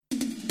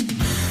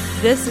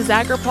This is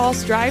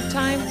AgriPulse Drive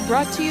Time,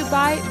 brought to you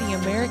by the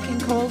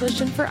American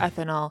Coalition for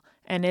Ethanol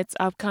and its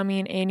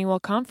upcoming annual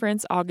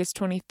conference August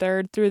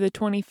 23rd through the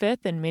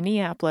 25th in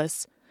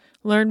Minneapolis.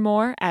 Learn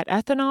more at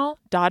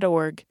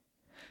ethanol.org.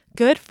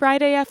 Good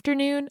Friday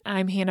afternoon,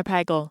 I'm Hannah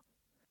Pagel.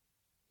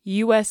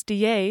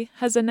 USDA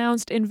has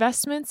announced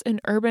investments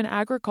in urban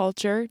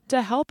agriculture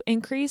to help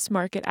increase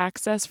market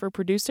access for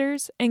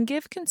producers and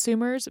give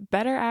consumers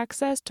better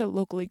access to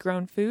locally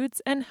grown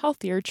foods and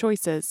healthier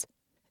choices.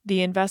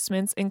 The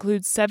investments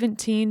include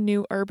 17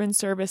 new urban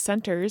service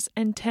centers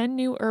and 10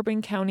 new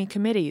urban county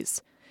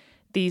committees.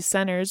 These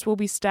centers will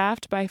be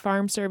staffed by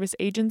Farm Service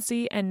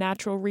Agency and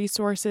Natural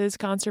Resources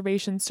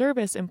Conservation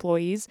Service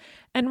employees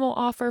and will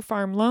offer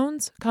farm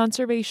loans,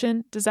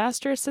 conservation,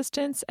 disaster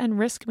assistance, and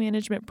risk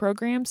management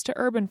programs to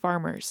urban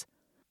farmers.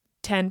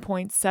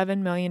 $10.7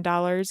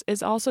 million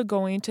is also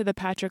going to the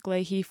Patrick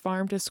Leahy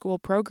Farm to School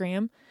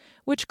program,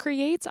 which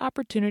creates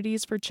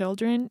opportunities for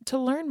children to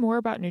learn more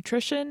about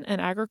nutrition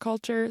and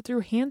agriculture through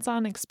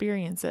hands-on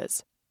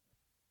experiences.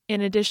 In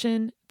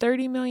addition,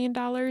 $30 million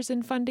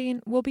in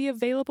funding will be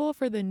available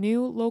for the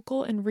new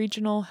local and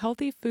regional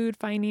Healthy Food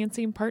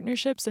Financing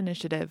Partnerships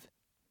Initiative.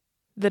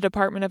 The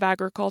Department of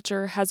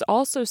Agriculture has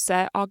also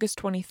set August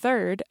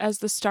 23rd as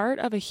the start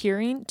of a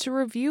hearing to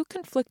review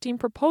conflicting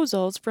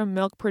proposals from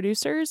milk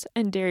producers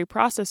and dairy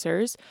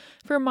processors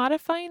for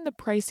modifying the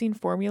pricing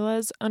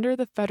formulas under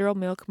the Federal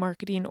Milk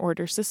Marketing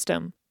Order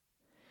System.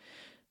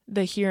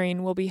 The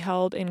hearing will be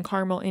held in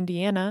Carmel,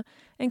 Indiana,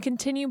 and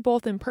continue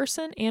both in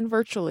person and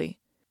virtually.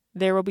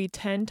 There will be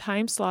 10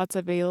 time slots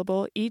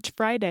available each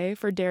Friday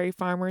for dairy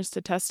farmers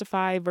to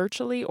testify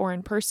virtually or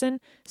in person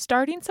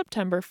starting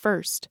September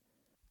 1st.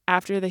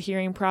 After the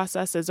hearing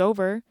process is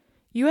over,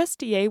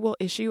 USDA will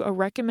issue a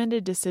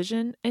recommended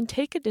decision and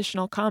take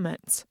additional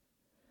comments.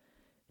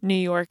 New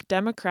York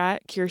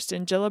Democrat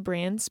Kirsten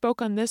Gillibrand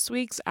spoke on this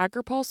week's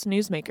AgriPulse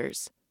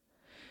Newsmakers.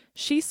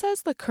 She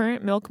says the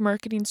current milk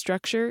marketing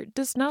structure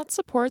does not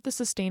support the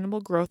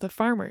sustainable growth of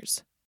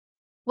farmers.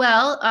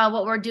 Well,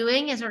 what we're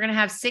doing is we're going to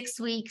have 6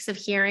 weeks of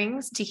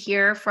hearings to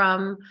hear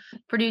from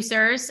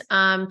producers,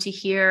 to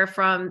hear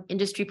from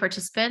industry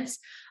participants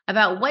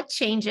about what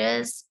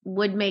changes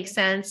would make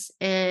sense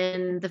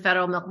in the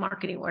federal milk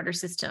marketing order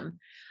system.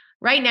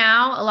 Right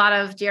now, a lot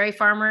of dairy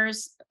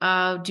farmers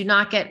do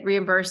not get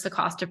reimbursed the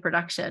cost of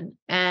production.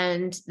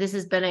 And this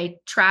has been a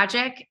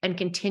tragic and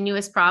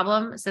continuous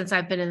problem since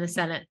I've been in the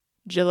Senate.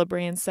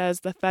 Gillibrand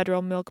says the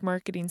federal milk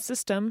marketing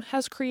system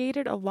has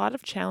created a lot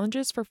of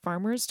challenges for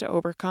farmers to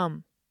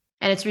overcome.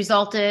 And it's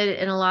resulted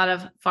in a lot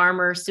of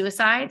farmer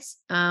suicides,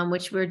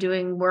 which we're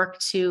doing work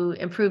to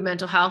improve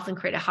mental health and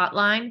create a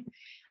hotline.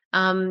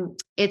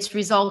 It's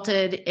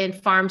resulted in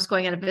farms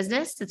going out of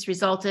business. It's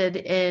resulted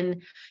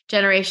in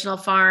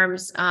generational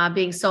farms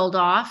being sold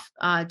off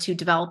to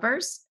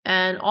developers.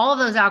 And all of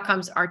those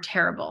outcomes are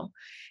terrible.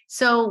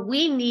 So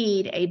we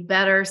need a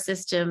better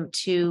system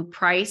to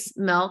price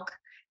milk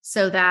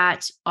so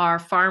that our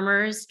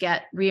farmers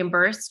get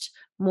reimbursed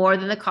more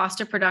than the cost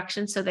of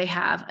production so they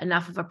have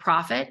enough of a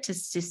profit to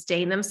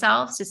sustain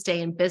themselves, to stay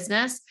in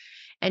business,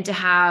 and to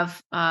have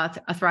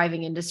a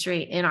thriving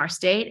industry in our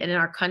state and in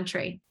our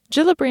country.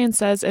 Gillibrand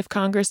says if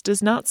Congress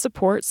does not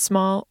support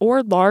small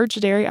or large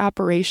dairy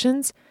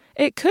operations,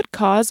 it could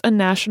cause a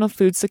national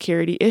food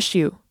security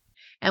issue.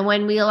 And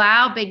when we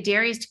allow big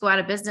dairies to go out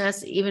of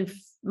business, even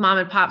mom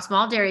and pop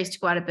small dairies to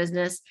go out of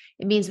business,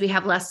 it means we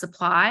have less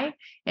supply,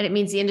 and it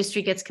means the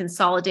industry gets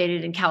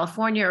consolidated in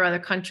California or other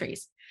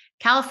countries.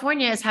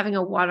 California is having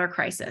a water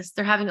crisis.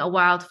 They're having a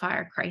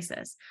wildfire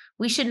crisis.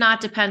 We should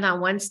not depend on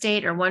one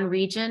state or one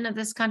region of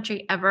this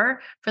country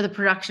ever for the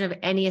production of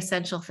any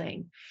essential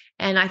thing.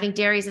 And I think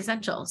dairy is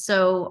essential.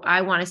 So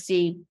I want to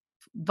see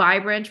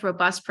vibrant,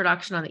 robust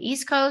production on the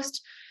East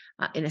Coast,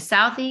 in the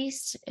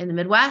Southeast, in the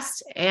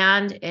Midwest,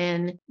 and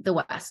in the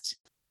West.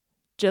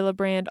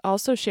 Gillibrand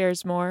also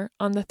shares more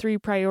on the 3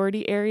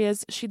 priority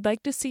areas she'd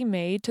like to see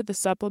made to the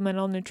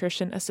Supplemental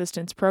Nutrition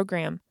Assistance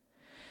Program.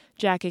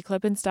 Jackie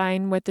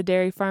Klippenstein with the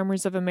Dairy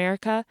Farmers of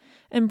America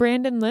and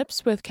Brandon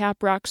Lips with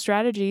Caprock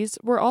Strategies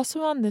were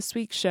also on this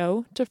week's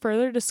show to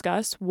further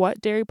discuss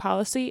what dairy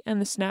policy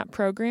and the SNAP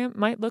program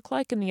might look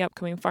like in the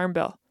upcoming Farm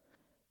Bill.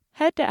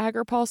 Head to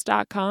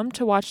agripulse.com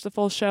to watch the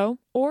full show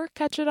or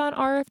catch it on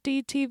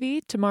RFD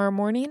TV tomorrow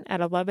morning at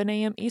 11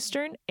 a.m.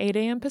 Eastern, 8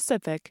 a.m.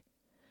 Pacific.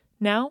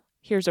 Now,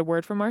 here's a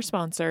word from our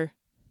sponsor.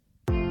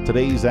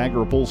 Today's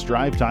AgriPulse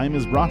Drive Time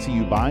is brought to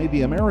you by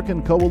the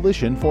American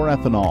Coalition for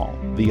Ethanol.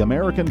 The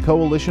American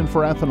Coalition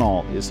for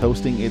Ethanol is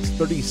hosting its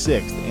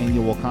 36th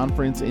annual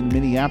conference in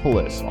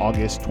Minneapolis,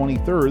 August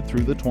 23rd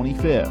through the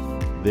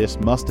 25th. This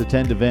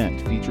must-attend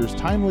event features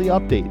timely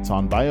updates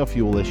on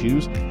biofuel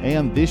issues,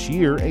 and this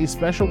year a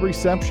special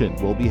reception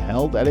will be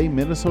held at a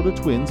Minnesota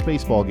Twins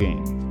baseball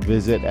game.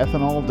 Visit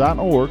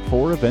ethanol.org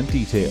for event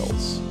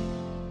details.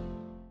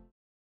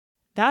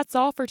 That's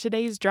all for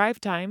today's Drive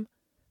Time.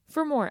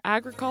 For more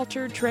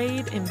agriculture,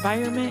 trade,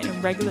 environment,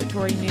 and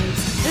regulatory news,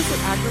 visit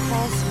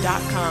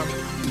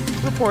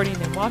agripulse.com. Reporting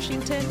in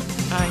Washington,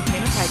 I'm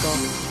Hannah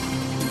Pagel.